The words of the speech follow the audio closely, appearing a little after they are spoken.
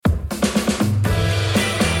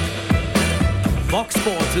Fox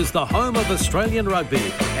Sports is the home of Australian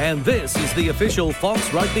rugby, and this is the official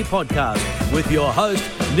Fox Rugby podcast with your host,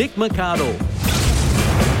 Nick McArdle.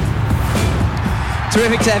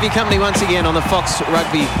 Terrific to have your company once again on the Fox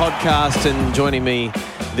Rugby podcast, and joining me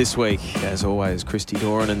this week, as always, Christy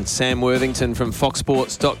Doran and Sam Worthington from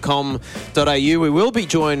foxsports.com.au. We will be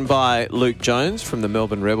joined by Luke Jones from the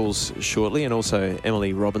Melbourne Rebels shortly, and also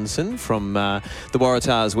Emily Robinson from the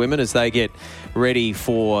Horror-Tahs women as they get ready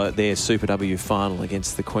for their Super W final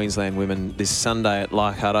against the Queensland women this Sunday at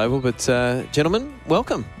Leichhardt Oval. But gentlemen,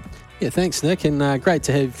 welcome. Yeah, thanks, Nick, and great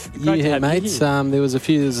to have you here, mates. There was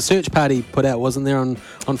a search party put out, wasn't there, on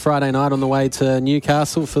Friday night on the way to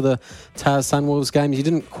Newcastle for the Tahs Sunwolves games. You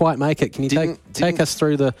didn't quite make it. Can you take us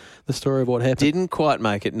through the story of what happened? Didn't quite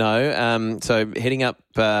make it, no. So heading up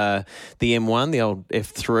the M1, the old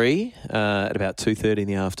F3, at about 2:30 in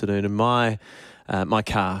the afternoon, and my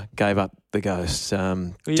car gave up the ghost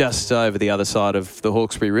just over the other side of the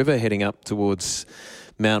Hawkesbury River, heading up towards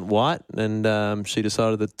Mount White, and she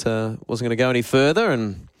decided that wasn't going to go any further,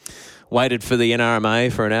 and waited for the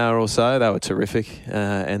NRMA for an hour or so. They were terrific,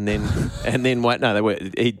 and then wait. No, they were.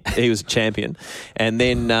 He was a champion, and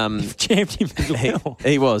then champion as well.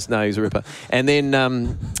 He was. No, he was a ripper, and then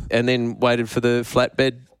waited for the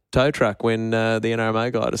flatbed tow truck when the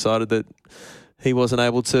NRMA guy decided that he wasn't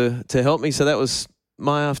able to help me. So that was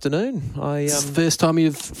my afternoon. It's the first time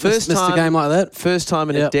you've missed a game like that? First time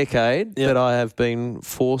in a decade that I have been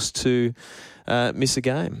forced to miss a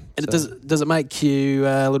game. And does it make you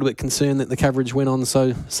a little bit concerned that the coverage went on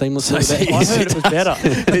so seamlessly? I heard it was better.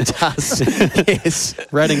 It does. Yes.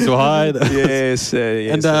 Ratings were high. Yes.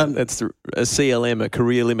 And that's a CLM, a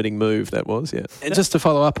career-limiting move, that was, yeah. And just to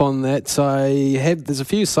follow up on that, so there's a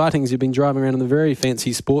few sightings. You've been driving around in the very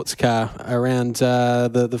fancy sports car around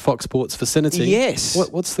the Fox Sports vicinity. Yes.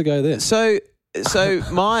 What's the go there? So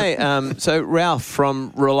Ralph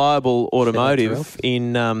from Reliable Automotive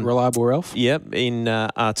in Reliable Ralph. Yep, in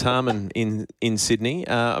Artarmon in Sydney.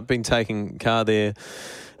 I've been taking car there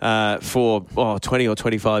for 20 or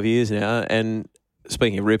 25 years now, and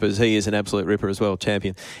speaking of rippers, he is an absolute ripper as well,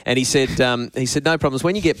 champion. And he said no problems.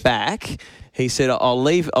 When you get back, he said I'll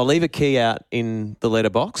leave a key out in the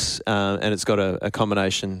letterbox, and it's got a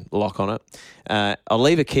combination lock on it. I'll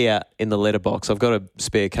leave a key out in the letterbox. I've got a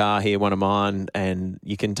spare car here, one of mine, and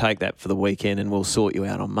you can take that for the weekend, and we'll sort you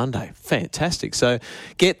out on Monday. Fantastic. So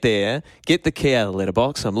get there, get the key out of the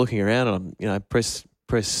letterbox. I'm looking around, and I'm press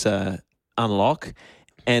unlock,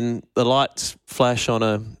 and the lights flash on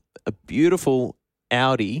a beautiful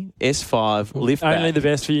Audi S5 liftback. Only the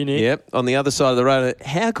best for you, Nick. Yep, on the other side of the road.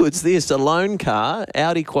 How good's this? A loan car,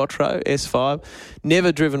 Audi Quattro S5.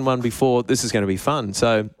 Never driven one before. This is going to be fun.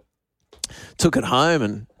 So took it home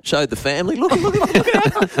and showed the family. Look at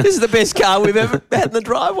that. This is the best car we've ever had in the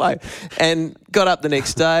driveway. And got up the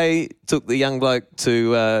next day, took the young bloke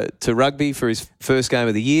to rugby for his first game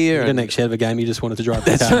of the year. You didn't actually have a game, you just wanted to drive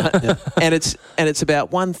the car. Right. Yeah. And it's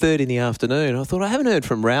about 1:30 in the afternoon. I thought, I haven't heard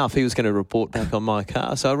from Ralph. He was going to report back on my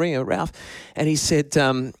car. So I rang Ralph, and he said,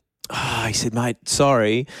 mate,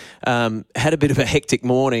 sorry, had a bit of a hectic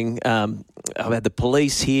morning. I've had the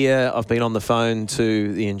police here. I've been on the phone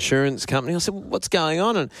to the insurance company. I said, what's going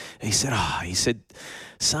on? And he said,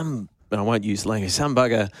 some, and I won't use language, some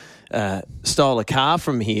bugger stole a car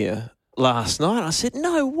from here last night. I said,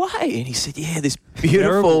 no way. And he said, yeah, this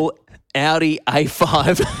beautiful Audi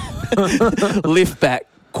A5 liftback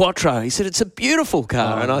Quattro. He said, it's a beautiful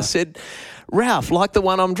car. And I said, Ralph, like the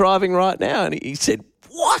one I'm driving right now. And he said,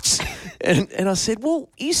 what? And I said, well,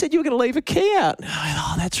 you said you were going to leave a key out.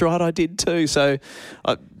 Oh, that's right, I did too. So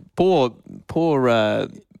poor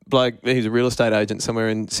bloke, he's a real estate agent somewhere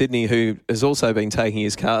in Sydney who has also been taking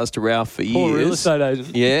his cars to Ralph for years. Poor real estate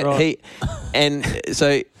agent. Yeah. Right.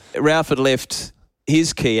 So Ralph had left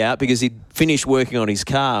his key out because he'd finished working on his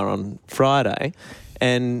car on Friday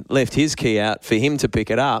and left his key out for him to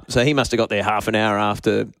pick it up. So he must have got there half an hour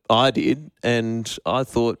after I did, and I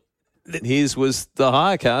thought his was the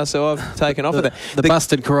hire car, so I've taken off of that. The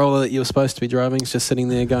busted Corolla that you were supposed to be driving is just sitting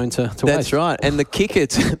there going to waste. That's right. And the kicker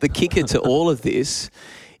to all of this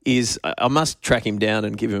is I must track him down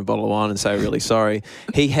and give him a bottle of wine and say really sorry.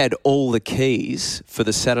 He had all the keys for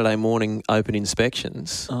the Saturday morning open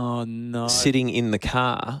inspections. Oh, no. Sitting in the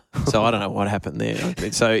car. So I don't know what happened there.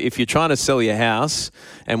 So if you're trying to sell your house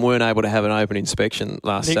and weren't able to have an open inspection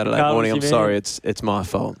last Nick Saturday McArdle, morning, I'm sorry, it's my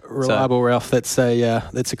fault. Reliable Ralph, that's a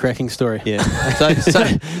cracking story. Yeah. So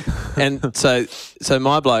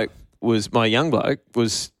my young bloke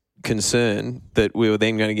was concern that we were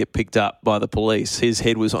then going to get picked up by the police. His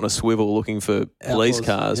head was on a swivel looking for police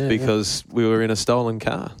cars because we were in a stolen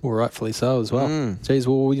car. Well, rightfully so as well. Geez,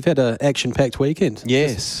 well, you've had an action-packed weekend.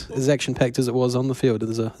 Yes. As action-packed as it was on the field.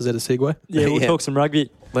 Is that a segue? Yeah, we'll talk some rugby.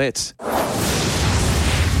 Let's.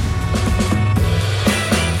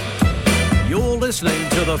 You're listening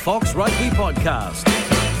to the Fox Rugby Podcast.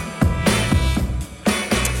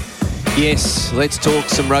 Yes, let's talk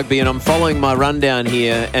some rugby. And I'm following my rundown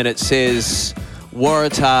here, and it says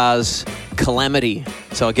Horror-Tahs calamity.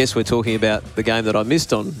 So I guess we're talking about the game that I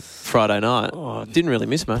missed on Friday night. Oh, didn't really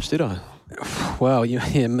miss much, did I? Well,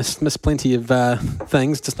 missed plenty of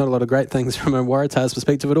things, just not a lot of great things from a Horror-Tahs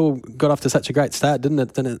perspective. It all got off to such a great start, didn't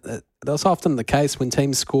it? That's often the case when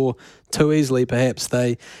teams score too easily. Perhaps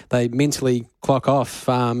they mentally clock off,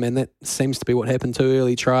 and that seems to be what happened. Too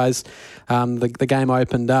early tries. The game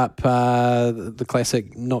opened up. The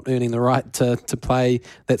classic not earning the right to play,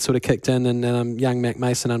 that sort of kicked in, and young Mac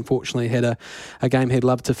Mason unfortunately had a game he'd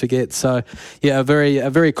love to forget. So, yeah, a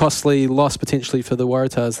very costly loss potentially for the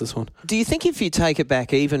Horror-Tahs, this one. Do you think if you take it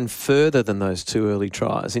back even further than those two early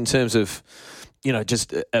tries, in terms of,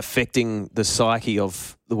 just affecting the psyche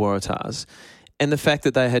of the Horror-Tahs, and the fact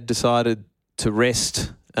that they had decided to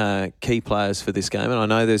rest key players for this game, and I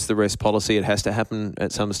know there's the rest policy, it has to happen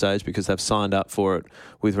at some stage because they've signed up for it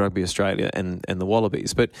with Rugby Australia and the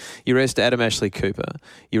Wallabies, but you rest Adam Ashley Cooper,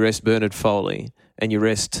 you rest Bernard Foley, and you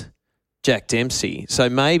rest Jack Dempsey. So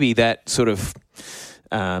maybe that sort of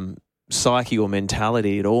psyche or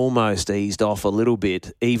mentality had almost eased off a little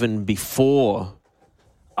bit even before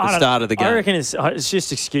the start of the game. I reckon it's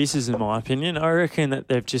just excuses, in my opinion. I reckon that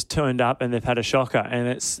they've just turned up and they've had a shocker, and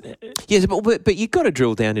it's yes, but you've got to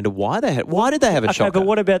drill down into why did they have a shocker? But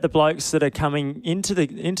what about the blokes that are coming into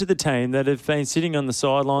the team that have been sitting on the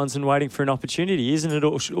sidelines and waiting for an opportunity? Isn't it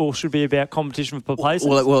all should be about competition for places?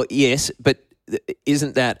 Well, yes, but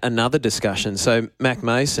isn't that another discussion? So Mac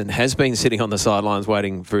Mason has been sitting on the sidelines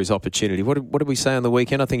waiting for his opportunity. What did we say on the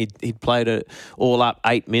weekend? I think he'd played all up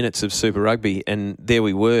 8 minutes of Super Rugby, and there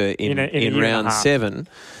we were in round 7.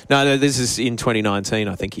 No, this is in 2019,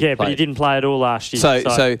 I think he played. But he didn't play at all last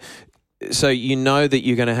year. So you know that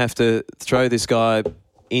you're going to have to throw this guy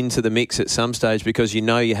into the mix at some stage because you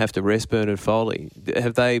know you have to rest Bernard Foley.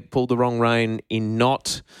 Have they pulled the wrong rein in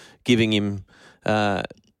not giving him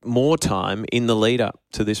more time in the lead up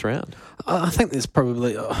to this round? I think there's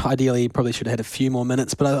ideally, probably should have had a few more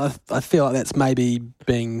minutes, but I feel like that's maybe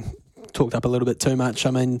being talked up a little bit too much. I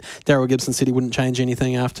mean, Daryl Gibson said he wouldn't change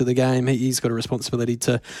anything after the game. He's got a responsibility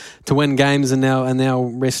to win games and now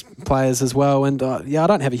rest players as well. And I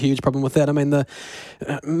don't have a huge problem with that. I mean, the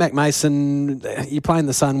Mac Mason, you're playing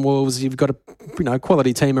the Sunwolves, you've got a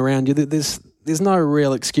quality team around you. There's no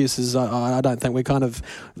real excuses. I don't think we're kind of,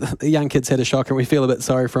 the young kids had a shocker and we feel a bit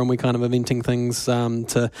sorry for them. We're kind of inventing things as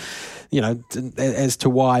to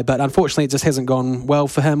why. But unfortunately, it just hasn't gone well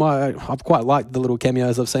for him. I've quite liked the little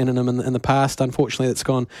cameos I've seen in him in the past. Unfortunately, it's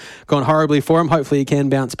gone horribly for him. Hopefully, he can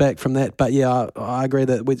bounce back from that. But yeah, I agree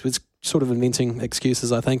that it's sort of inventing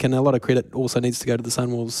excuses, I think, and a lot of credit also needs to go to the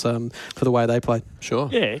Sunwolves for the way they played. Sure.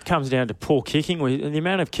 Yeah, it comes down to poor kicking. The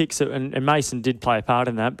amount of kicks, and Mason did play a part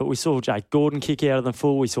in that, but we saw Jake Gordon kick out in the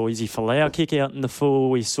full, we saw Izzy Folau kick out in the full,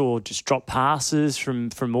 we saw just drop passes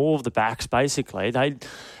from all of the backs, basically.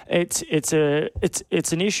 It's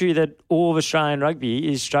an issue that all of Australian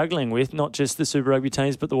rugby is struggling with, not just the Super Rugby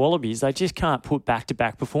teams, but the Wallabies. They just can't put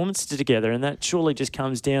back-to-back performances together, and that surely just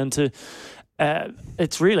comes down to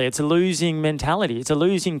it's a losing mentality. It's a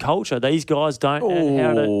losing culture. These guys don't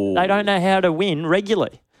know how to win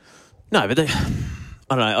regularly. No, but I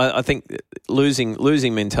don't know. I think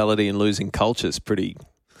losing mentality and losing culture is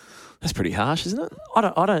that's pretty harsh, isn't it?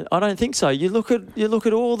 I don't think so. You look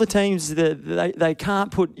at all the teams that they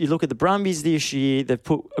can't put. You look at the Brumbies this year. They've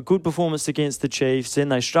put a good performance against the Chiefs, then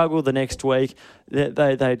they struggle the next week.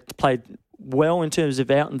 They played well in terms of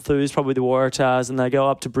out enthused, probably the Horror-Tahs, and they go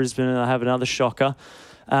up to Brisbane and they have another shocker.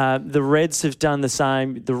 The Reds have done the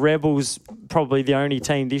same. The Rebels, probably the only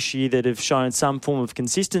team this year that have shown some form of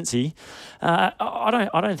consistency. I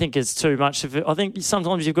don't think it's too much of it. I think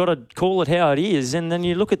sometimes you've got to call it how it is, and then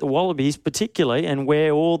you look at the Wallabies particularly and where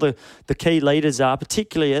all the key leaders are,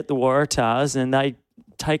 particularly at the Horror-Tahs, and they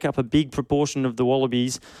take up a big proportion of the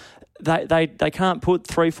Wallabies. They can't put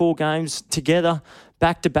 3-4 games together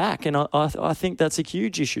back to back, and I think that's a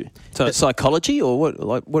huge issue. So it's psychology, or what?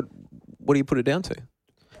 Like what do you put it down to?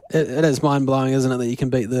 It is mind-blowing, isn't it, that you can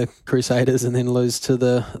beat the Crusaders and then lose to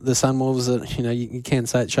the Sunwolves. You can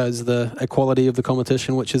say it shows the equality of the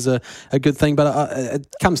competition, which is a good thing. But it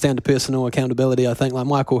comes down to personal accountability, I think. Like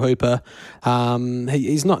Michael Hooper,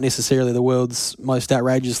 he's not necessarily the world's most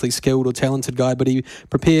outrageously skilled or talented guy, but he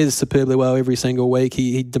prepares superbly well every single week.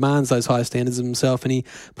 He demands those high standards of himself, and he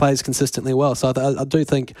plays consistently well. So I do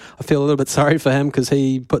think I feel a little bit sorry for him because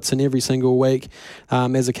he puts in every single week,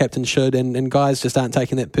 as a captain should, and guys just aren't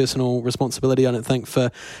taking that personal responsibility, I don't think,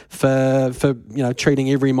 for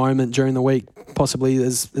treating every moment during the week possibly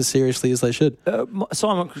as seriously as they should.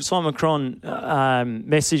 Simon Cron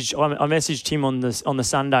messaged. I messaged him on the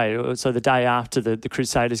Sunday, so the day after the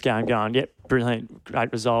Crusaders game, going, "Yep, brilliant,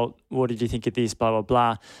 great result. What did you think of this? Blah blah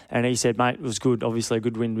blah." And he said, "Mate, it was good. Obviously, a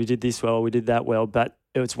good win. We did this well. We did that well, but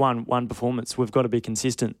it's one performance. We've got to be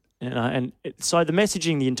consistent." So the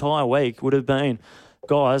messaging the entire week would have been,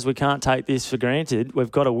 guys, we can't take this for granted.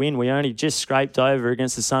 We've got to win. We only just scraped over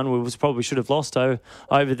against the Sunwolves. Probably should have lost over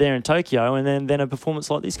there in Tokyo, and then a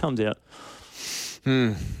performance like this comes out.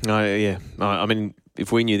 I mean,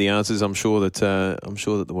 if we knew the answers, I'm sure that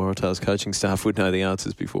the Horror-Tahs coaching staff would know the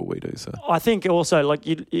answers before we do. So I think also, like,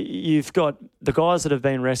 you've got the guys that have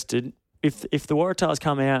been rested. If the Horror-Tahs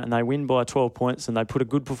come out and they win by 12 points and they put a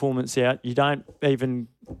good performance out, you don't even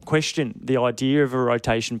question the idea of a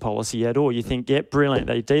rotation policy at all. You think, yeah, brilliant,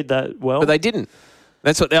 they did that well. But they didn't.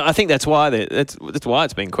 That's what I think. That's why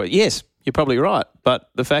it's been quite. Yes, you're probably right. But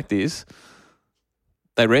the fact is,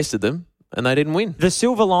 they rested them and they didn't win. The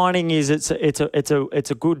silver lining is it's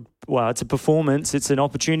a good. Well, it's a performance. It's an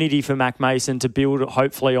opportunity for Mac Mason to build,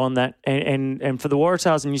 hopefully, on that. And for the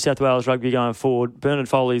Horror-Tahs and New South Wales rugby going forward, Bernard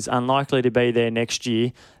Foley's unlikely to be there next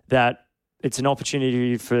year. That it's an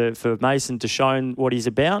opportunity for Mason to show what he's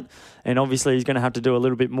about. And obviously, he's going to have to do a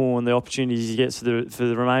little bit more on the opportunities he gets for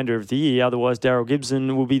the remainder of the year. Otherwise, Daryl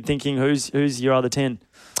Gibson will be thinking, who's your other 10?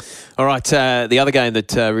 All right, the other game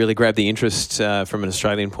that really grabbed the interest from an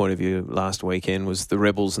Australian point of view last weekend was the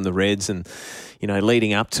Rebels and the Reds, and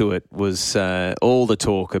leading up to it was all the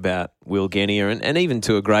talk about Will Genia and even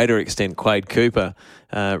to a greater extent Quade Cooper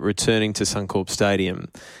returning to Suncorp Stadium,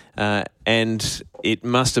 and it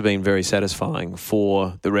must have been very satisfying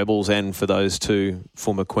for the Rebels and for those two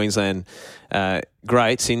former Queensland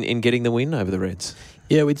greats in getting the win over the Reds.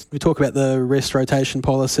 Yeah, we talk about the rest rotation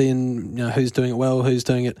policy and who's doing it well, who's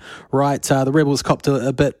doing it right. The Rebels copped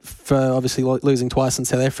a bit for obviously losing twice in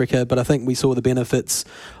South Africa, but I think we saw the benefits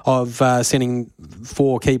of sending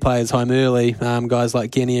 4 key players home early, guys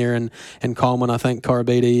like Genia and Coleman. I think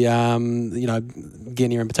Korobidi,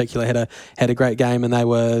 Genia in particular had a great game, and they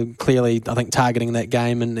were clearly, I think, targeting that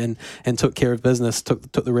game and took care of business,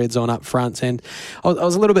 took the Reds on up front. And I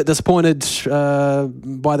was a little bit disappointed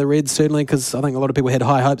by the Reds, certainly, because I think a lot of people had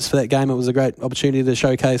high hopes for that game. It was a great opportunity to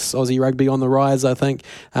showcase Aussie rugby on the rise, I think,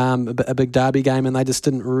 a big derby game, and they just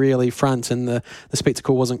didn't really front, and the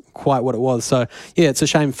spectacle wasn't quite what it was. So, yeah, it's a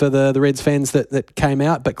shame for the Reds fans that came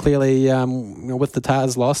out, but clearly with the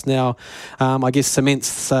Tahs loss now, I guess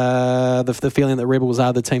cements the feeling that Rebels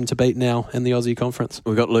are the team to beat now in the Aussie Conference.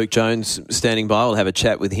 We've got Luke Jones standing by. We'll have a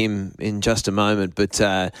chat with him in just a moment,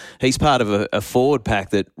 but he's part of a forward pack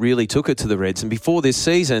that really took it to the Reds, and before this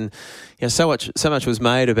season, so much was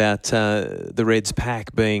made about the Reds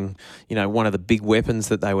pack being, one of the big weapons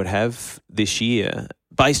that they would have this year,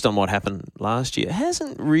 based on what happened last year. It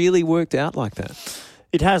hasn't really worked out like that.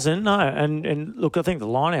 It hasn't, no. And look, I think the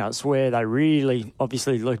lineouts where they really,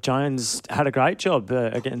 obviously, Luke Jones had a great job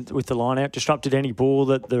again with the lineout, disrupted any ball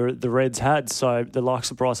that the Reds had. So the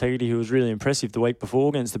likes of Bryce Hegarty, who was really impressive the week before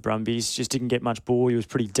against the Brumbies, just didn't get much ball. He was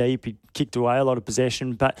pretty deep. He kicked away a lot of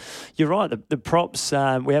possession. But you're right, the props,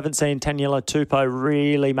 we haven't seen Taniela Tupou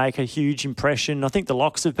really make a huge impression. I think the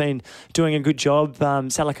locks have been doing a good job.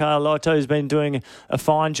 Salakar Loto's been doing a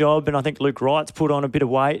fine job. And I think Luke Wright's put on a bit of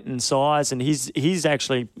weight and size, and he's actually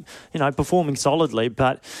performing solidly.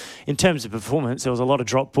 But in terms of performance, there was a lot of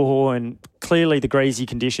drop ball, and clearly the greasy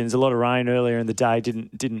conditions, a lot of rain earlier in the day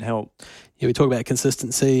didn't help. Yeah, we talk about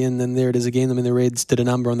consistency, and then there it is again. I mean, the Reds did a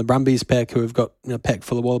number on the Brumbies pack, who have got a pack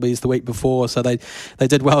full of Wallabies the week before, so they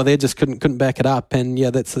did well there, just couldn't back it up. And yeah,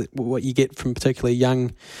 that's what you get from particularly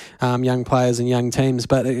young players and young teams.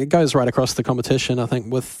 But it goes right across the competition. I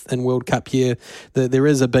think in World Cup year, there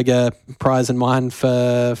is a bigger prize in mind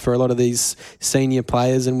for a lot of these senior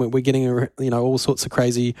players, and we're getting all sorts of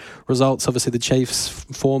crazy results. Obviously, the Chiefs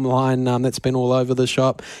form line that's been all over the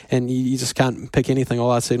shop, and you just can't pick anything.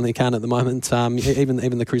 Well, I certainly can't at the moment.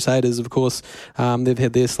 Even the Crusaders, of course, they've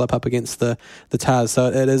had their slip up against the Tahs. So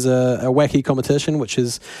it is a wacky competition, which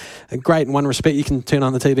is great in one respect. You can turn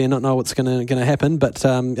on the TV and not know what's going to happen, but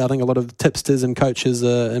I think a lot of tipsters and coaches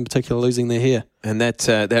are in particular losing their hair. And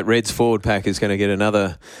that Reds forward pack is going to get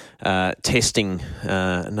another testing,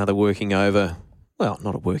 another working over. Well,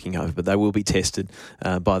 not a working over, but they will be tested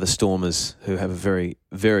by the Stormers, who have a very,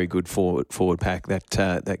 very good forward pack.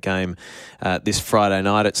 That game this Friday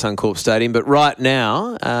night at Suncorp Stadium. But right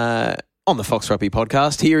now, on the Fox Rugby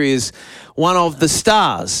podcast, here is one of the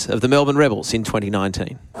stars of the Melbourne Rebels in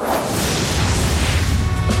 2019.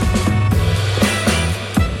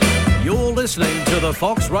 You're listening to the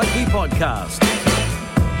Fox Rugby podcast.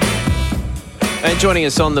 And joining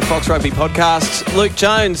us on the Fox Rugby podcast, Luke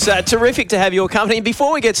Jones. Terrific to have your company.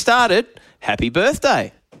 Before we get started, happy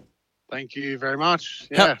birthday. Thank you very much.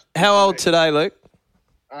 Yeah. How old today, Luke?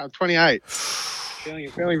 28.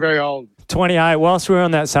 Feeling very old. 28. Whilst we're on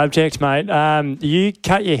that subject, mate, you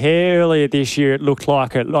cut your hair earlier this year. It looked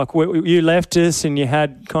like it. Like you left us and you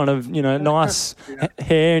had kind of, nice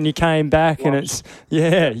hair, and you came back and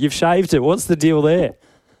you've shaved it. What's the deal there?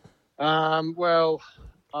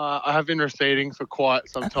 I have been receding for quite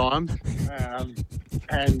some time,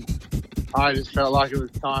 and I just felt like it was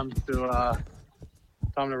time to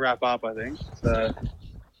wrap up, I think. So,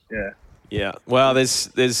 yeah. Yeah. Well,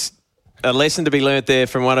 there's a lesson to be learnt there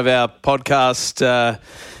from one of our podcast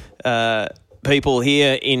people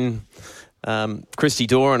here in Christy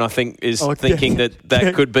Doran, I think, is thinking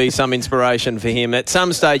that could be some inspiration for him. At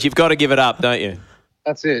some stage, you've got to give it up, don't you?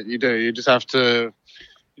 That's it. You do. You just have to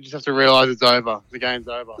realise it's over. The game's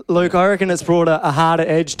over. Luke, I reckon it's brought a harder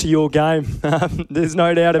edge to your game. There's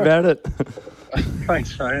no doubt about it.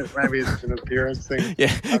 Thanks, mate. Maybe it's an appearance thing.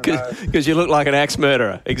 Yeah, because you look like an axe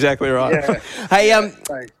murderer. Exactly right. Yeah. Hey,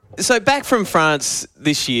 thanks. So back from France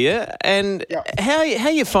this year, and how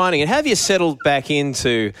are you finding it? How have you settled back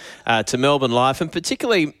into to Melbourne life, and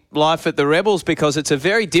particularly life at the Rebels, because it's a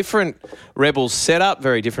very different Rebels setup,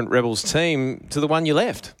 very different Rebels team to the one you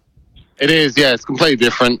left? It is, yeah. It's completely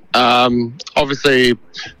different. Obviously,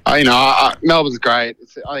 Melbourne's great.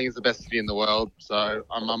 I think it's the best city in the world. So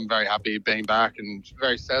I'm very happy being back and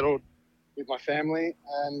very settled with my family.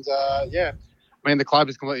 And the club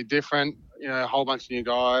is completely different. A whole bunch of new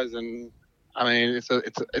guys, and it's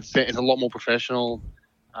a lot more professional.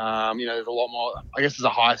 There's a lot more. I guess there's a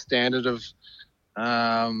higher standard of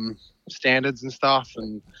standards and stuff,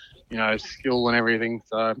 and skill and everything.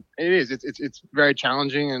 So it is. It's very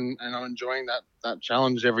challenging, and I'm enjoying that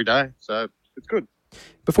challenge every day. So it's good.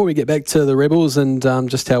 Before we get back to the Rebels and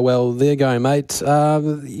just how well they're going, mate,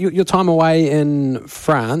 your time away in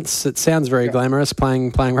France, it sounds very glamorous,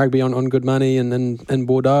 playing rugby on good money and in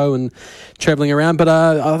Bordeaux and travelling around. But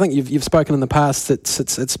I think you've spoken in the past that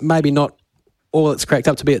it's maybe not all it's cracked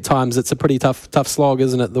up to be at times. It's a pretty tough slog,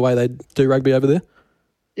 isn't it, the way they do rugby over there?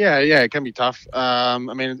 Yeah, it can be tough.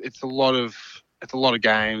 It's a lot of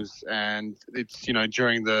games, and it's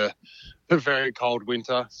during the very cold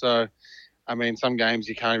winter. So, some games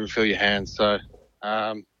you can't even feel your hands. So,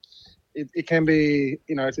 it can be,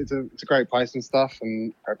 it's a great place and stuff,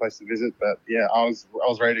 and a great place to visit. But yeah, I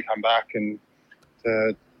was ready to come back and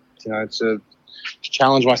to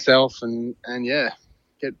challenge myself and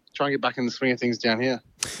try and get back in the swing of things down here.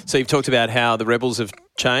 So you've talked about how the Rebels have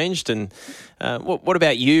changed, and what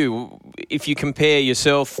about you? If you compare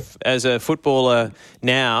yourself as a footballer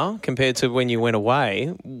now compared to when you went away,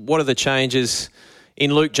 what are the changes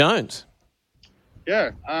in Luke Jones?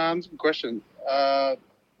 Yeah, that's a good question. I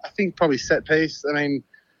think probably set piece.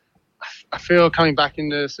 I feel coming back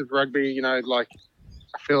into Super Rugby, I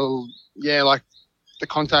feel, like the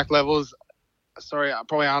contact levels,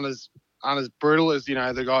 probably aren't as brutal as,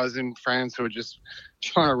 the guys in France who are just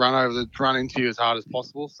trying to run into you as hard as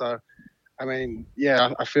possible. So, I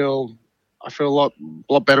feel a lot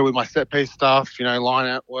better with my set piece stuff. Line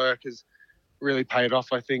out work has really paid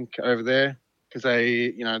off, I think, over there, because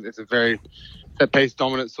it's a very set piece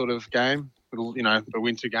dominant sort of game, the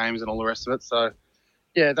winter games and all the rest of it. So,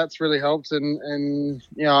 yeah, that's really helped, and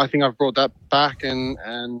I think I've brought that back, and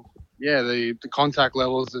the contact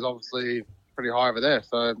levels is obviously pretty high over there.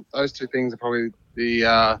 So those two things are probably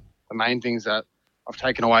the main things that I've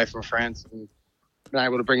taken away from France and been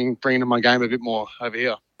able to bring into my game a bit more over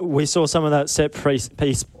here. We saw some of that set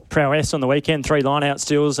piece prowess on the weekend, 3 line-out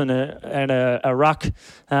steals and a ruck,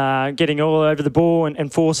 getting all over the ball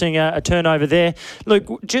and forcing a turnover there.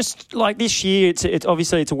 Look, just like this year, it's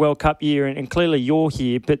obviously it's a World Cup year and clearly you're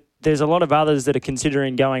here, but there's a lot of others that are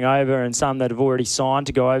considering going over, and some that have already signed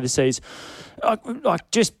to go overseas.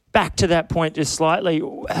 Like just back to that point, just slightly.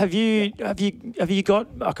 Have you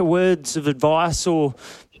got like a words of advice, or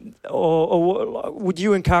would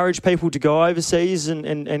you encourage people to go overseas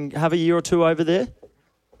and have a year or two over there?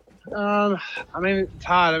 I mean, it's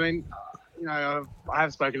hard. I mean, I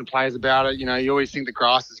have spoken to players about it. You always think the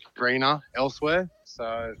grass is greener elsewhere.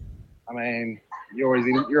 So, I mean,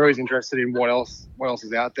 you're always interested in what else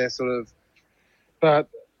is out there, sort of. But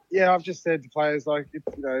yeah, I've just said to players, like,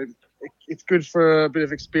 it's good for a bit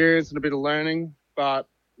of experience and a bit of learning, but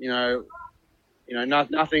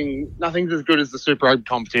nothing's as good as the Super Rugby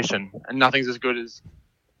competition, and nothing's as good as,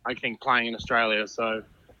 I think, playing in Australia. So,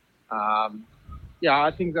 I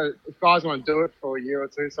think that if guys want to do it for a year or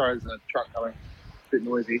two, sorry, there's a truck coming, a bit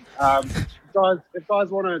noisy. If guys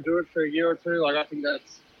want to do it for a year or two, like, I think it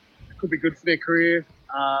could be good for their career.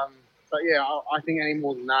 But yeah, I think any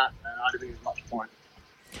more than that, I don't think there's much point.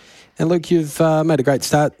 And Luke, you've made a great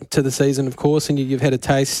start to the season, of course, and you've had a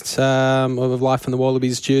taste of life in the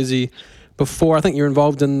Wallabies jersey before. I think you're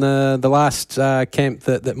involved in the last camp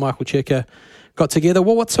that Michael Cheika got together.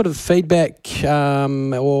 What sort of feedback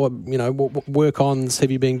or what work-ons have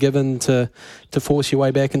you been given to force your way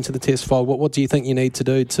back into the test fold? What do you think you need to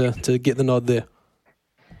do to get the nod there?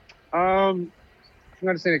 I'm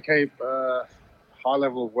going to need to keep a high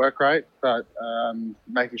level of work rate, but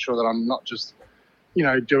making sure that I'm not just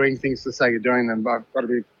doing things for the sake of doing them, but I've got to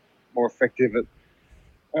be more effective at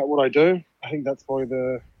what I do. I think that's probably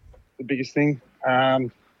the biggest thing. And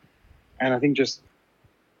I think just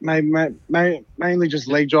mainly just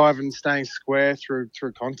leg drive and staying square through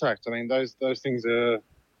contact. I mean, those things are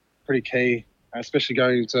pretty key, especially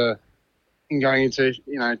going into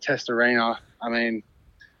test arena. I mean,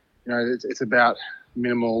 it's about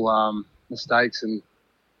minimal mistakes and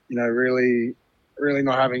really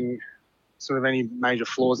not having sort of any major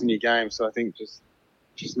flaws in your game. So I think just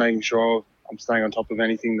making sure I'm staying on top of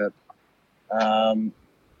anything that's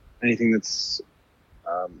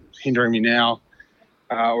hindering me now,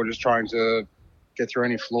 or just trying to get through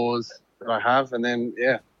any flaws that I have. And then,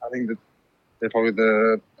 I think that they're probably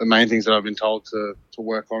the main things that I've been told to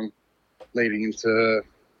work on leading into the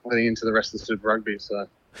rest of the Super Rugby. So.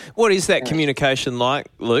 What is that communication like,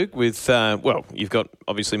 Luke, with, you've got,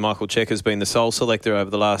 obviously, Michael Cheika's been the sole selector over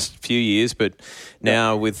the last few years, but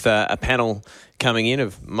now with a panel coming in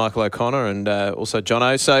of Michael O'Connor and also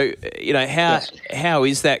Jono. So, how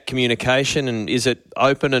is that communication, and is it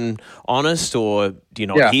open and honest, or do you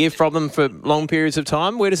not hear from them for long periods of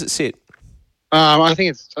time? Where does it sit? I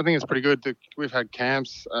think it's pretty good. We've had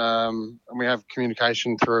camps, and we have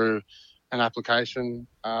communication through an application,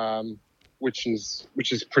 which is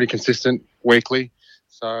pretty consistent weekly.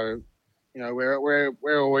 So,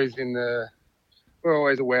 we're always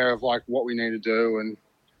aware of like what we need to do and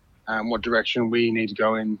what direction we need to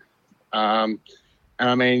go in. And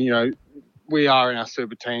I mean, we are in our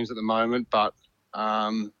super teams at the moment, but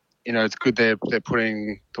it's good they're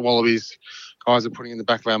putting the Wallabies guys are putting in the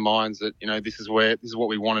back of our minds that this is what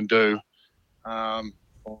we want to do.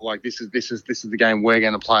 Like this is the game we're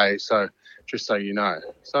going to play. So. Just so you know.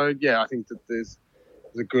 So, I think that there's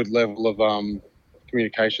a good level of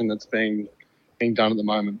communication that's being done at the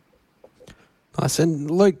moment. Nice. And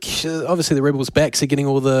Luke, obviously the Rebels' backs are getting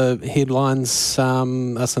all the headlines.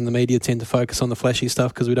 Us in the media tend to focus on the flashy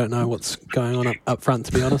stuff because we don't know what's going on up front,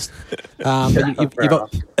 to be honest.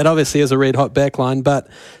 But it obviously is a red-hot backline. But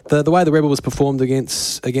the way the Rebels performed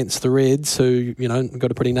against the Reds, who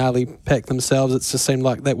got a pretty gnarly pack themselves, it just seemed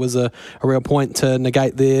like that was a real point to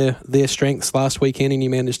negate their strengths last weekend, and you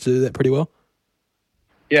managed to do that pretty well.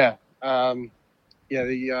 Yeah. The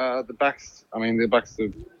backs. I mean, the backs are.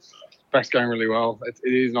 Back's going really well.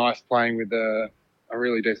 It is nice playing with a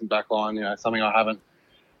really decent back line, something I haven't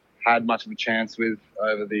had much of a chance with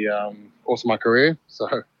over the course of my career.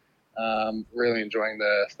 So really enjoying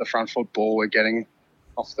the front foot ball we're getting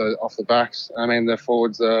off the backs. I mean, the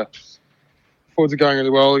forwards are going really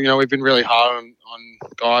well. We've been really hard on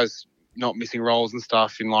guys not missing roles and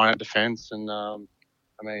stuff in line at defence. And I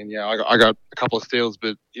got a couple of steals,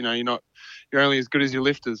 but you're only as good as your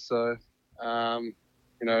lifters. So.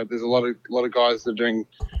 There's a lot of guys that are doing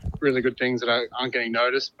really good things that aren't getting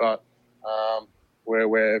noticed, but where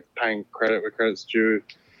we're paying credit where credit's due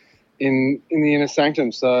in the inner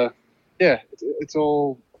sanctum. So, it's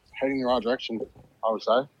all heading in the right direction, I would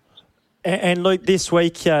say. And Luke, this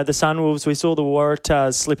week, the Sunwolves, we saw the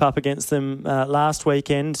Horror-Tahs slip up against them last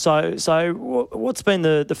weekend. So what's been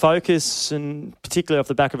the focus, and particularly off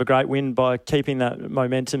the back of a great win, by keeping that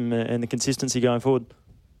momentum and the consistency going forward?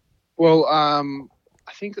 Well,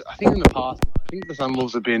 think in the past, I think the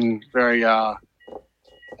Sunwolves have been very. I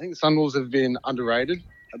think the Sunwolves have been underrated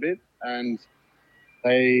a bit, and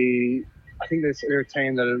I think they're a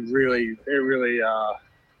team that they're really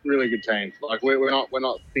good team. Like we're not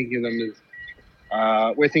thinking of them as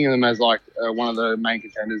we're thinking of them as like one of the main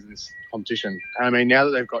contenders in this competition. And I mean, now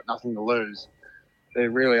that they've got nothing to lose, they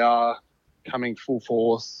really are coming full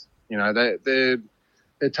force. You know, they're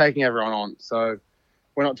taking everyone on. So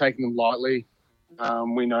we're not taking them lightly.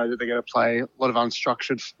 We know that they're going to play a lot of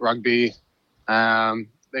unstructured rugby. They're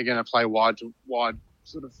going to play wide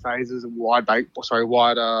sort of phases, wide on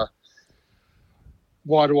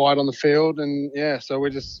the field, and yeah. So we're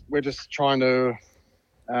just trying to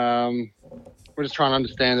understand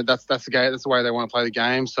that that's the game. That's the way they want to play the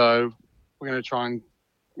game. So we're just going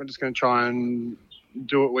to try and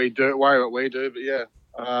do what we do, worry what we do. But yeah,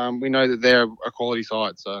 we know that they're a quality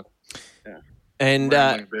side. So yeah. And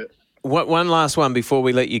one last one before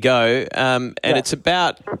we let you go, it's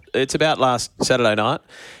about last Saturday night,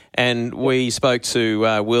 and we spoke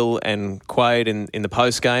to Will and Quade in the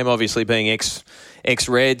post game. Obviously, being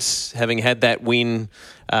ex-Reds, having had that win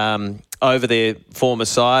over their former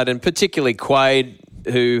side, and particularly Quade,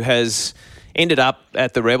 who has ended up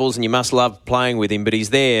at the Rebels, and you must love playing with him, but he's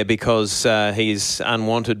there because he's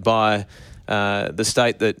unwanted by the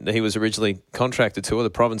state that he was originally contracted to, or the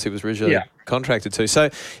province he was originally contracted to. So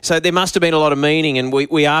there must have been a lot of meaning, and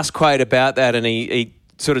we asked Quade about that, and he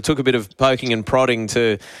sort of took a bit of poking and prodding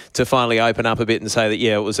to finally open up a bit and say that,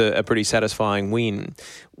 yeah, it was a pretty satisfying win.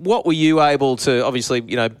 What were you able to, obviously,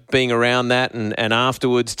 you know, being around that and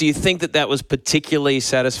afterwards, do you think that was particularly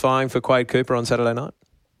satisfying for Quade Cooper on Saturday night?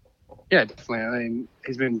 Yeah, definitely. I mean,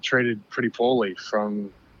 he's been treated pretty poorly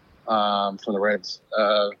from the Reds.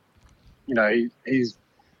 You know, he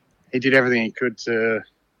did everything he could to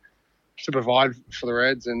provide for the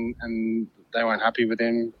Reds, and they weren't happy with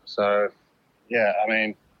him. So, yeah, I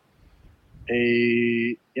mean,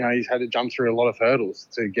 he's had to jump through a lot of hurdles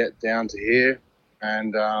to get down to here,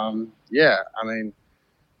 and yeah, I mean,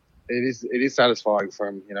 it is satisfying for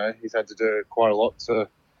him. You know, he's had to do quite a lot to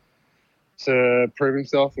prove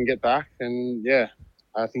himself and get back, and yeah,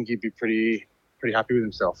 I think he'd be pretty happy with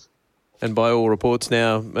himself. And by all reports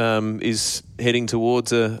now is heading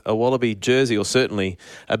towards a Wallaby jersey, or certainly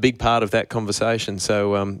a big part of that conversation.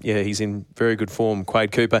 So, yeah, he's in very good form,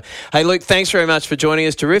 Quade Cooper. Hey, Luke, thanks very much for joining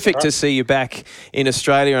us. Terrific to see you back in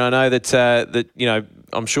Australia. And I know that you know,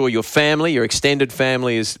 I'm sure your family, your extended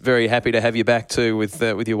family, is very happy to have you back too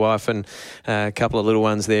with your wife and a couple of little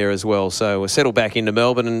ones there as well. So we're settled back into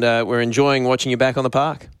Melbourne, and we're enjoying watching you back on the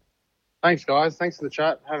park. Thanks, guys. Thanks for the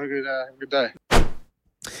chat. Have a good day.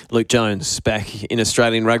 Luke Jones back in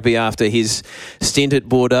Australian rugby after his stint at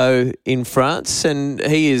Bordeaux in France, and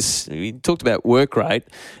he talked about work rate.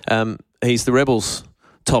 He's the Rebels'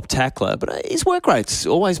 top tackler, but his work rate's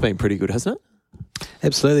always been pretty good, hasn't it?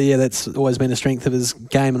 Absolutely, yeah, that's always been a strength of his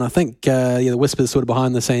game, and I think the whispers sort of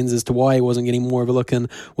behind the scenes as to why he wasn't getting more of a look in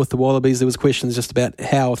with the Wallabies. There was questions just about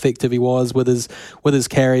how effective he was with his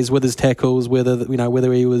carries, with his tackles,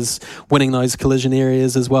 whether he was winning those collision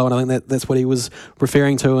areas as well, and I think that's what he was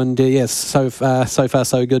referring to. And yes, so far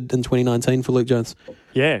so good in 2019 for Luke Jones.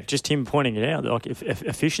 Yeah, just him pointing it out, like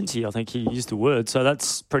efficiency, I think he used the word. So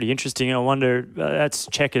that's pretty interesting. I wonder, that's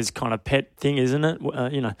Checker's kind of pet thing, isn't it?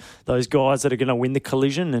 You know, those guys that are going to win the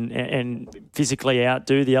collision and physically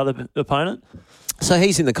outdo the other opponent. So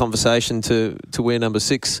he's in the conversation to wear number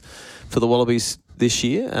 6 for the Wallabies this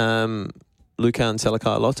year. Lukan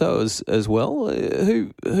Salakai-Lotto as well.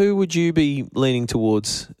 Who would you be leaning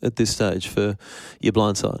towards at this stage for your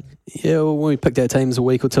blindside? Yeah, well, when we picked our teams a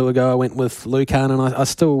week or two ago, I went with Lukan, and I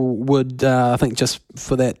still would. I think just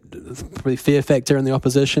for that probably fear factor in the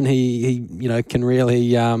opposition, he can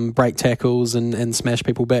really break tackles and smash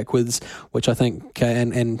people backwards, which I think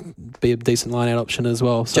and be a decent line out option as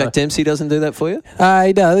well. So, Jack Dempsey doesn't do that for you?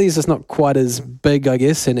 He does. He's just not quite as big, I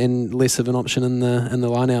guess, and less of an option in the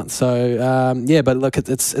line out. So yeah, but look,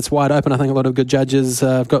 it's wide open. I think a lot of good judges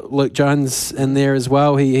have got Luke Jones in there as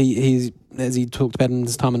well. He's as he talked about in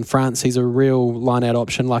his time in France, he's a real line-out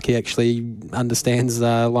option. Like, he actually understands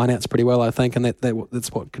line-outs pretty well, I think, and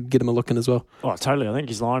that's what could get him a look in as well. Oh, totally. I think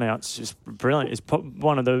his line-out's just brilliant. He's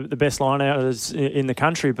one of the best line-outers in the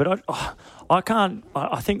country. But I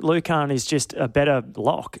think Lukan is just a better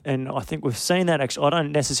lock, and I think we've seen that. Actually, I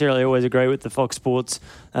don't necessarily always agree with the Fox Sports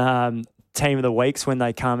team of the weeks when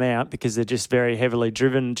they come out, because they're just very heavily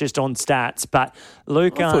driven just on stats. But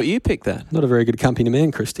Lukan, I thought you picked that. Not a very good company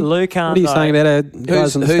man, Christy. Lukan, what are you saying about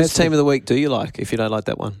guys on the whose team of the week do you like, if you don't like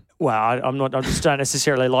that one? Well, I just don't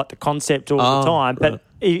necessarily like the concept all the time. But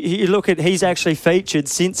you look at, he's actually featured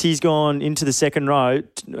since he's gone into the second row.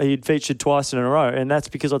 He'd featured twice in a row, and that's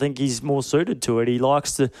because I think he's more suited to it. He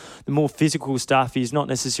likes the more physical stuff. He's not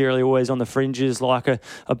necessarily always on the fringes like a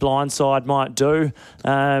blindside might do.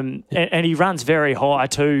 And he runs very high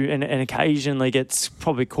too, and occasionally gets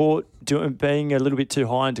probably caught being a little bit too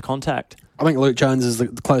high into contact. I think Luke Jones is the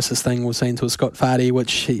closest thing we've seen to a Scott Fardy,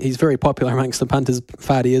 which he's very popular amongst the punters.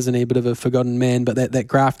 Fardy, isn't he? A bit of a forgotten man, but that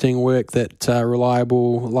grafting work, that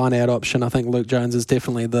reliable line-out option, I think Luke Jones is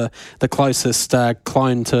definitely the closest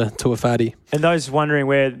clone to a Fardy. And those wondering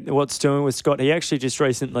what's doing with Scott, he actually just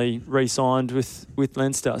recently re-signed with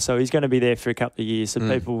Leinster, so he's going to be there for a couple of years. So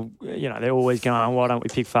people, they're always going, why don't we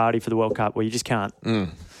pick Fardy for the World Cup? Well, you just can't.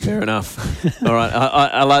 Fair enough. All right.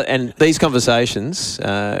 I love, and these conversations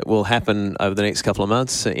will happen over the next couple of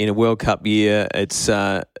months. In a World Cup year, it's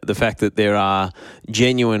the fact that there are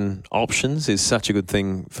genuine options is such a good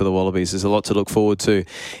thing for the Wallabies. There's a lot to look forward to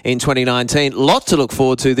in 2019. Lot to look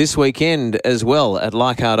forward to this weekend as well at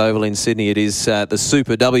Leichhardt Oval in Sydney. It is the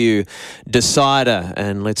Super W decider,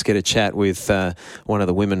 and let's get a chat with one of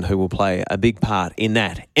the women who will play a big part in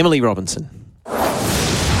that, Emily Robinson.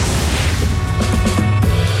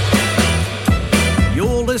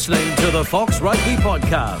 You're listening to the Fox Rugby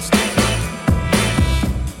Podcast.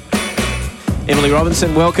 Emily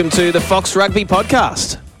Robinson, welcome to the Fox Rugby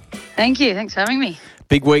Podcast. Thank you. Thanks for having me.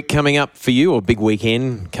 Big week coming up for you, or big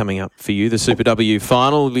weekend coming up for you, the Super W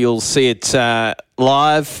final. You'll see it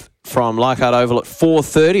live from Leichhardt Oval at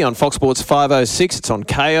 4:30 on Fox Sports 506. It's on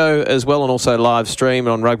KO as well, and also live stream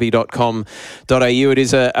on rugby.com.au. It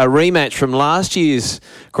is a rematch from last year's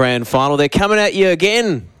grand final. They're coming at you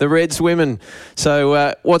again, the Reds women.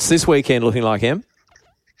 So what's this weekend looking like, Em?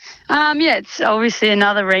 It's obviously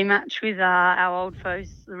another rematch with our old foes,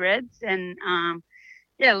 the Reds. And,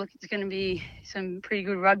 it's going to be some pretty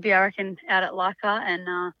good rugby, I reckon, out at Leichhardt. And,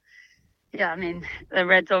 the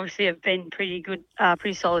Reds obviously have been pretty good,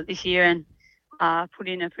 pretty solid this year, and put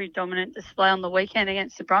in a pretty dominant display on the weekend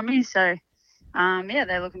against the Brumbies. So,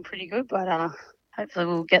 they're looking pretty good, but hopefully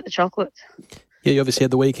we'll get the chocolates. Yeah, you obviously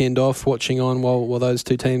had the weekend off watching on while those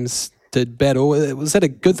two teams did battle. Was that a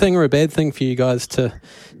good thing or a bad thing for you guys to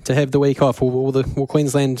have the week off? Will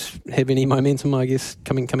Queensland have any momentum, I guess,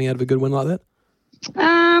 coming out of a good win like that?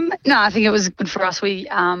 No, I think it was good for us. We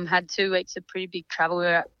had 2 weeks of pretty big travel.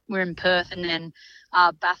 We're in Perth and then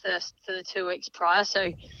Bathurst for the 2 weeks prior.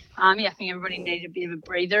 So, I think everybody needed a bit of a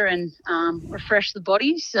breather and refresh the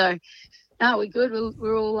bodies. So, no, we're good.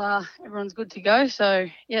 We're all everyone's good to go. So,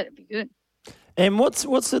 yeah, it'd be good. And what's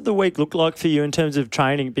the week look like for you in terms of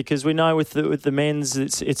training? Because we know with the men's,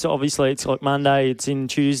 it's obviously it's like Monday, it's in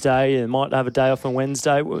Tuesday, and might have a day off on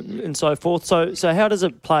Wednesday, and so forth. So how does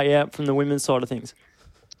it play out from the women's side of things?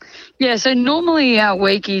 Yeah, so normally our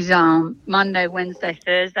week is Monday, Wednesday,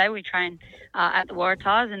 Thursday. We train at the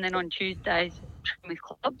Horror-Tahs, and then on Tuesdays train with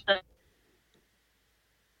clubs. So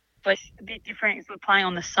it's a bit different because we're playing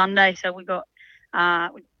on the Sunday. So we got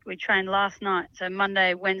we trained last night. So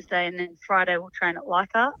Monday, Wednesday, and then Friday we'll train at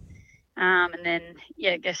Leichhardt. And then,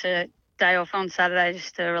 I guess a day off on Saturday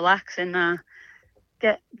just to relax and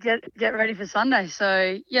get ready for Sunday.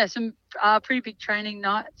 So, some pretty big training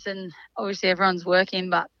nights, and obviously everyone's working,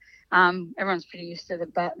 but everyone's pretty used to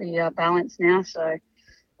the balance now. So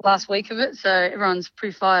last week of it, so everyone's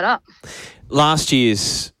pretty fired up. Last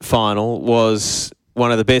year's final was one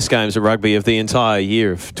of the best games of rugby of the entire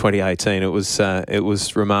year of 2018. It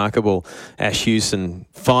was remarkable. Ash Hewson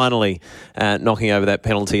finally knocking over that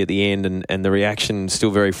penalty at the end, and the reaction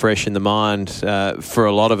still very fresh in the mind for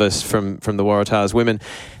a lot of us from the Horror-Tahs women.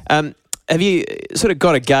 Have you sort of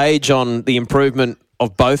got a gauge on the improvement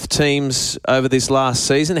of both teams over this last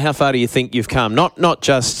season? How far do you think you've come? Not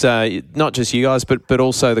just you guys, but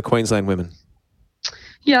also the Queensland women.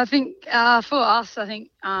 Yeah, I think for us,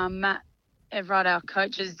 Matt Everard, our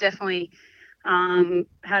coach, has definitely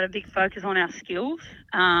had a big focus on our skills.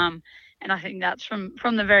 And I think that's from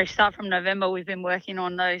the very start, from November, we've been working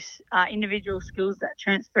on those individual skills that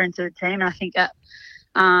transfer into the team. And I think that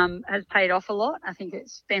has paid off a lot. I think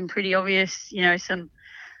it's been pretty obvious, some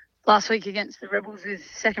last week against the Rebels with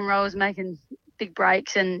second rowers making big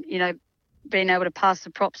breaks and, being able to pass the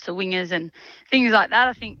props to wingers and things like that.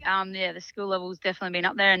 I think, the skill level's definitely been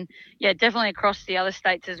up there. And, definitely across the other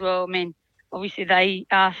states as well. I mean, obviously, they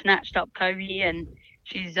snatched up Kobe, and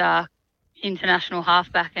she's international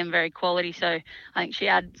halfback and very quality. So I think she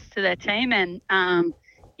adds to their team. And,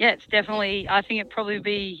 it's definitely, I think it'd probably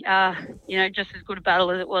be, just as good a battle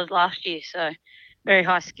as it was last year. So very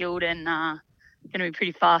high skilled and going to be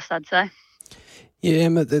pretty fast, I'd say. Yeah,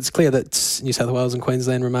 it's clear that New South Wales and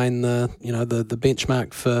Queensland remain the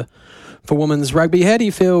benchmark for women's rugby. How do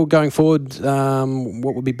you feel going forward?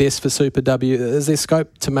 What would be best for Super W? Is there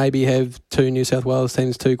scope to maybe have 2 New South Wales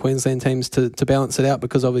teams, 2 Queensland teams to balance it out?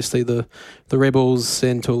 Because obviously the Rebels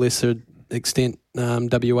and to a lesser extent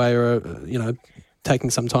WA are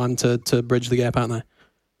taking some time to bridge the gap, aren't they?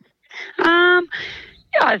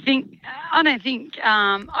 Yeah, I don't think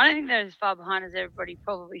they're as far behind as everybody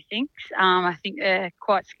probably thinks. I think they're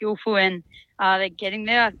quite skillful and they're getting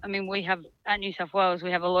there. I mean, we have at New South Wales,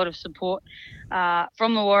 we have a lot of support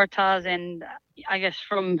from the Horror-Tahs and I guess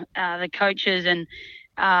from the coaches and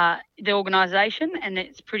the organisation, and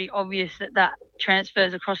it's pretty obvious that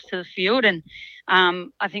transfers across to the field. And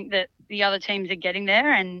I think that the other teams are getting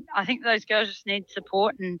there, and I think those girls just need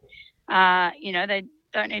support, and they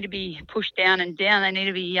don't need to be pushed down and down. They need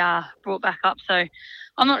to be brought back up. So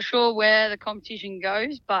I'm not sure where the competition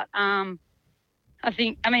goes, but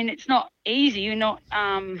it's not easy. We're not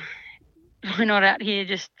out here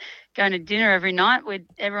just going to dinner every night.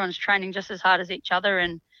 Everyone's training just as hard as each other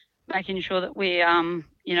and making sure that we're,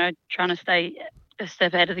 trying to stay a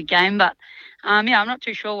step ahead of the game. But, I'm not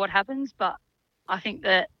too sure what happens, but I think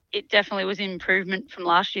that it definitely was an improvement from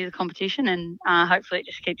last year, the competition, and hopefully it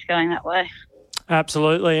just keeps going that way.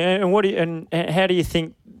 Absolutely. And how do you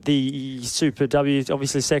think the Super W,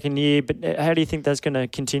 obviously second year, but how do you think that's going to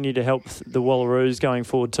continue to help the Wallaroos going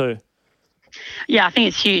forward too? Yeah, I think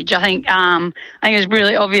it's huge. I think it was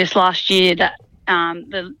really obvious last year that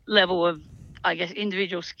the level of, I guess,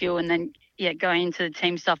 individual skill, and then going into the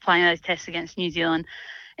team stuff, playing those tests against New Zealand,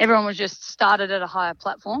 everyone was just started at a higher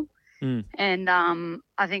platform, and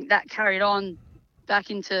I think that carried on back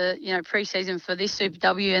into pre-season for this Super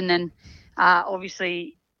W, and then.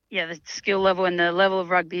 Obviously, the skill level and the level of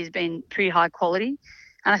rugby has been pretty high quality.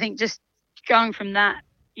 And I think just going from that,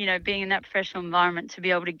 being in that professional environment to be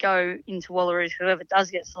able to go into Wallaroos, whoever does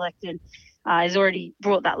get selected, has already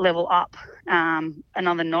brought that level up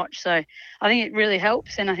another notch. So I think it really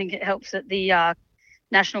helps, and I think it helps that the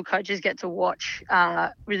national coaches get to watch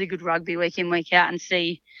really good rugby week in, week out and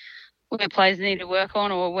see where players need to work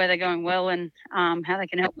on or where they're going well and how they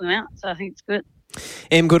can help them out. So I think it's good.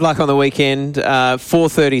 Em, good luck on the weekend.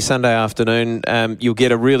 4:30 Sunday afternoon. You'll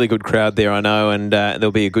get a really good crowd there, I know, and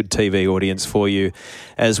there'll be a good TV audience for you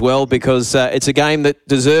as well, because it's a game that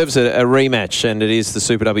deserves a rematch, and it is the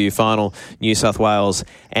Super W final, New South Wales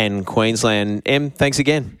and Queensland. Em, thanks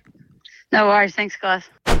again. No worries. Thanks, guys.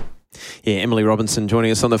 Yeah, Emily Robinson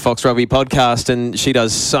joining us on the Fox Rugby podcast, and she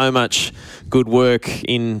does so much good work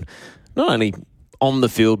in not only on the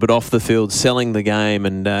field but off the field, selling the game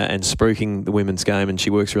and spruiking the women's game, and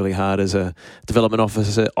she works really hard as a development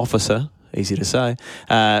officer, easy to say,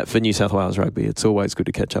 for New South Wales Rugby. It's always good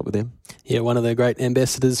to catch up with them. Yeah, one of the great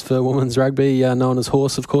ambassadors for women's rugby, known as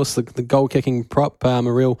Horse, of course, the goal-kicking prop, a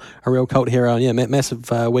real cult hero. Yeah,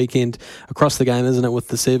 massive weekend across the game, isn't it, with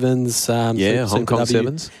the Sevens? Hong Kong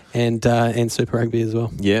Sevens. And Super Rugby as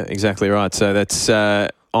well. Yeah, exactly right. So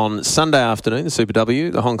that's on Sunday afternoon, the Super W,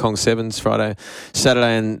 the Hong Kong Sevens, Friday,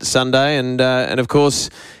 Saturday and Sunday. And of course,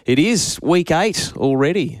 it is week 8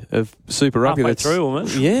 already of Super Rugby. Halfway through,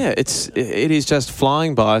 almost. Yeah, it is just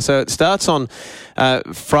flying by. So it starts on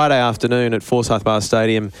Friday afternoon at Forsyth Bar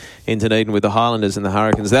Stadium in Dunedin with the Highlanders and the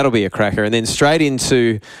Hurricanes. That'll be a cracker. And then straight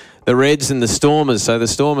into the Reds and the Stormers. So the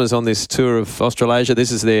Stormers on this tour of Australasia,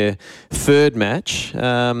 this is their third match.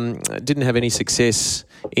 Didn't have any success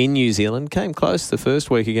in New Zealand. Came close the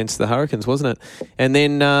first week against the Hurricanes, wasn't it? And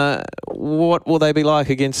then what will they be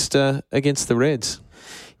like against the Reds?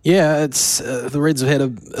 Yeah, it's the Reds have had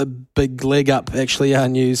a big leg up, actually.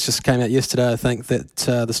 News just came out yesterday, I think, that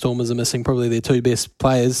the Stormers are missing probably their 2 best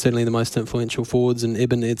players, certainly the most influential forwards, in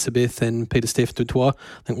Eben Etzebeth and Peter Steph Dutoit.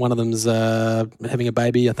 I think one of them's having a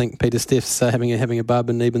baby. I think Peter Steph's having a bub,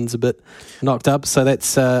 and Eben's a bit knocked up. So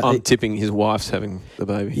that's... I'm tipping his wife's having the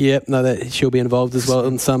baby. Yeah, no, that she'll be involved as well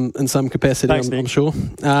in some capacity, Thanks, I'm sure.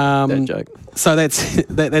 That joke. So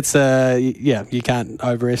that's you can't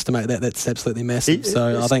overestimate that. That's absolutely massive.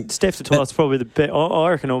 So I think Steph Dutoit's probably the best. I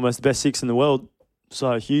reckon almost the best 6 in the world.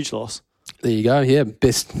 So a huge loss. There you go. Yeah,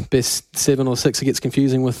 best 7 or 6. It gets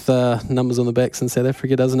confusing with numbers on the backs in South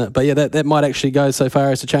Africa, doesn't it? But yeah, that might actually go so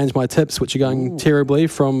far as to change my tips, which are going terribly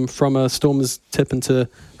from a Stormers tip into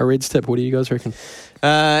a Reds tip. What do you guys reckon?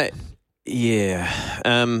 Yeah,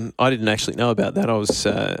 I didn't actually know about that. I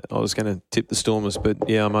was going to tip the Stormers, but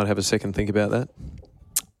yeah, I might have a second think about that.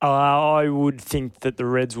 I would think that the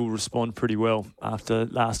Reds will respond pretty well after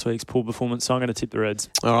last week's poor performance, so I'm going to tip the Reds.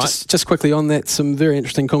 All right. Just quickly on that, some very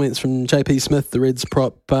interesting comments from JP Smith, the Reds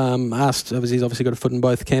prop. Asked, he's obviously got a foot in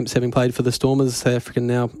both camps, having played for the Stormers, South African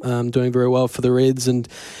now, doing very well for the Reds, and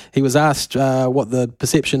he was asked what the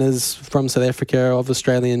perception is from South Africa of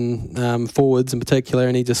Australian forwards in particular,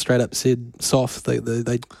 and he just straight up said soft.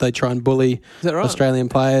 They try and bully Australian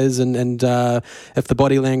players, and if the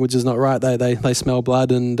body language is not right, they smell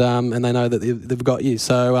blood and they know that they've got you.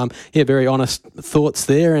 So, very honest thoughts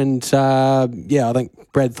there. And, I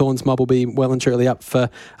think Brad Thorne's mob will be well and truly up for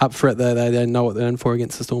it. They know what they're in for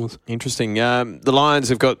against the Stormers. Interesting. The Lions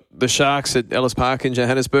have got the Sharks at Ellis Park in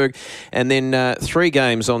Johannesburg, and then 3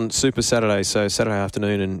 games on Super Saturday, so Saturday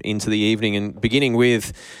afternoon and into the evening, and beginning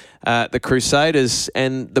with the Crusaders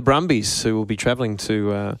and the Brumbies, who will be travelling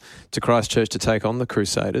to Christchurch to take on the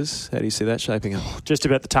Crusaders. How do you see that shaping up? Just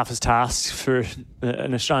about the toughest task for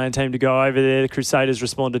an Australian team to go over there. The Crusaders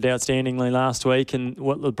responded outstandingly last week, and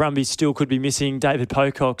what the Brumbies still could be missing, David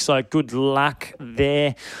Pocock, so good luck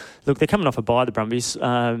there. Look, they're coming off a bye, the Brumbies,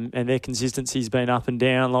 and their consistency's been up and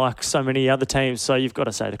down like so many other teams, so you've got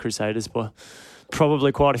to say the Crusaders by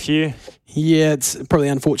probably quite a few. Yeah, it's probably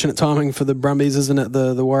unfortunate timing for the Brumbies, isn't it?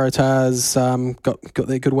 The Horror-Tahs got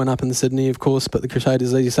their good win up in Sydney, of course, but the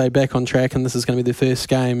Crusaders, as you say, back on track, and this is going to be their first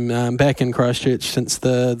game back in Christchurch since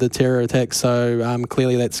the terror attack, so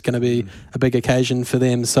clearly that's going to be a big occasion for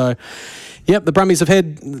them. So, yep, the Brumbies have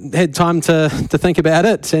had time to think about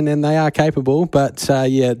it, and they are capable, but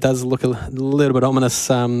it does look a little bit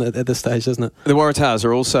ominous at this stage, doesn't it? The Horror-Tahs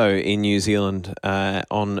are also in New Zealand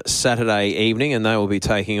on Saturday evening, and they will be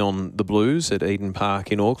taking on the Blues at Eden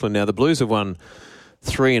Park in Auckland. Now, the Blues have won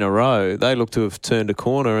 3 in a row. They look to have turned a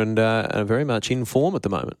corner and are very much in form at the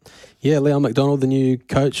moment. Yeah, Leon McDonald, the new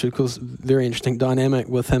coach, of course, very interesting dynamic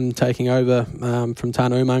with him taking over from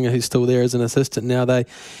Tanu Umaga, who's still there as an assistant. Now they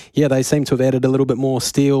seem to have added a little bit more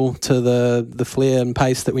steel to the flair and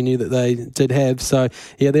pace that we knew that they did have. So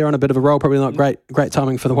they're on a bit of a roll. Probably not great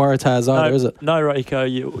timing for the Horror-Tahs either, is it? No,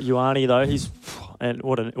 Rieko Ioane though. And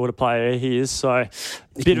what a player he is. So a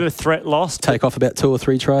bit of a threat lost. Take off about 2 or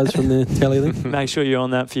 3 tries from the tally then. Make sure you're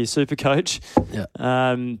on that for your super coach. Yeah.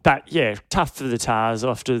 Tough for the Tahs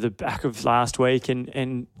after the back of last week.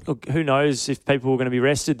 And look, who knows if people are going to be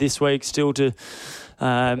rested this week still to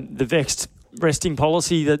the vexed resting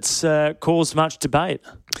policy that's caused much debate.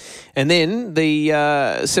 And then the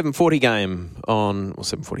 7:40 game on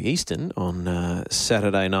 7:40 Eastern on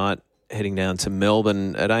Saturday night, heading down to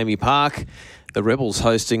Melbourne at Amy Park. The Rebels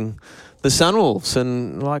hosting the Sunwolves.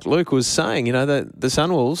 And like Luke was saying, the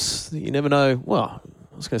Sunwolves, you never know. Well,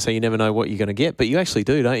 I was going to say you never know what you're going to get, but you actually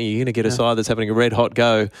do, don't you? You're going to get a side that's having a red-hot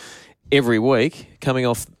go every week, coming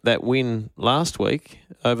off that win last week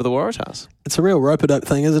over the Horror-Tahs. It's a real rope-a-dope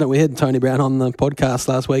thing, isn't it? We had Tony Brown on the podcast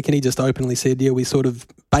last week, and he just openly said, we sort of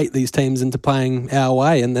bait these teams into playing our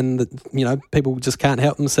way, and then people just can't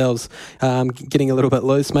help themselves, getting a little bit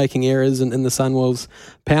loose, making errors, and the Sunwolves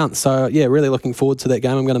pounce. So really looking forward to that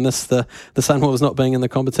game. I'm going to miss the Sunwolves not being in the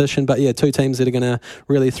competition, but 2 teams that are going to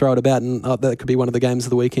really throw it about, and that could be one of the games of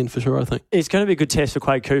the weekend for sure, I think. It's going to be a good test for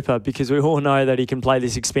Quade Cooper, because we all know that he can play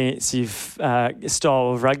this expansive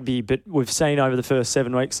style of rugby, but we've seen over the first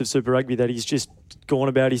 7 weeks of Super Rugby that he's just gone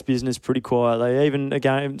about his business pretty quietly. Even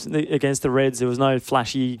against the Reds, there was no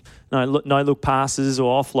flashy, no look passes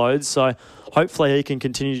or offloads. So hopefully he can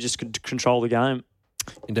continue to just control the game.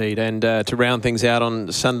 Indeed, and to round things out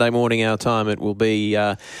on Sunday morning our time, it will be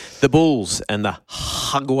the Bulls and the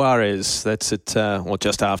Jaguares. That's at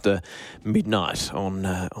just after midnight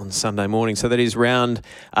on Sunday morning. So that is round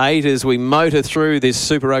 8 as we motor through this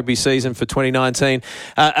Super Rugby season for 2019.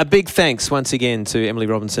 A big thanks once again to Emily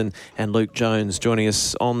Robinson and Luke Jones joining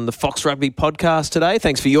us on the Fox Rugby podcast today.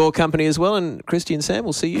 Thanks for your company as well, and Christy and Sam,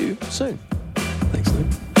 we'll see you soon. Thanks, Luke.